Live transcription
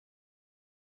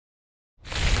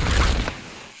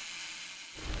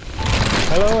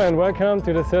Hello and welcome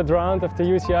to the third round of the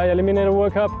UCI Eliminator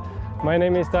World Cup. My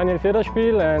name is Daniel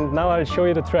Federspiel and now I'll show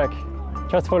you the track.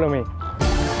 Just follow me.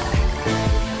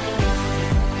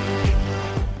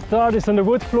 Start is on the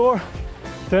wood floor,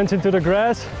 turns into the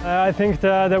grass. I think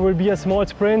that there will be a small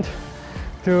sprint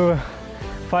to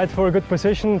fight for a good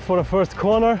position for the first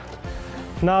corner.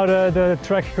 Now the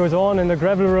track goes on in the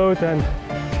gravel road and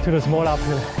to the small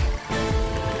uphill.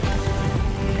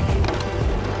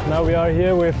 Now we are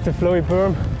here with the flowy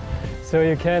berm, so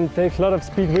you can take a lot of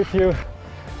speed with you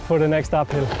for the next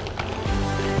uphill.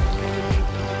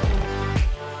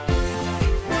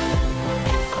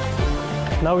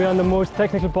 Now we are on the most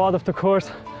technical part of the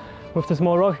course with the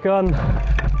small rock garden,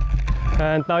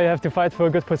 and now you have to fight for a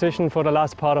good position for the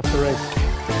last part of the race.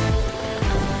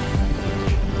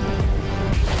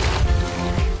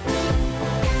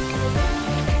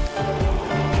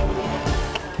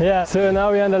 Yeah, so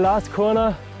now we are in the last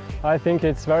corner. I think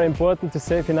it's very important to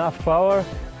save enough power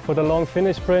for the long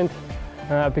finish sprint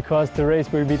because the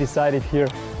race will be decided here.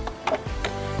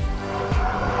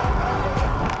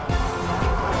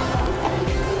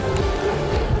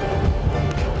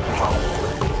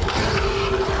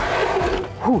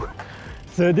 Whew.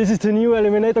 So this is the new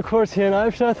Eliminator course here in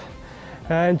Albstadt.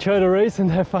 Enjoy the race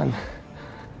and have fun.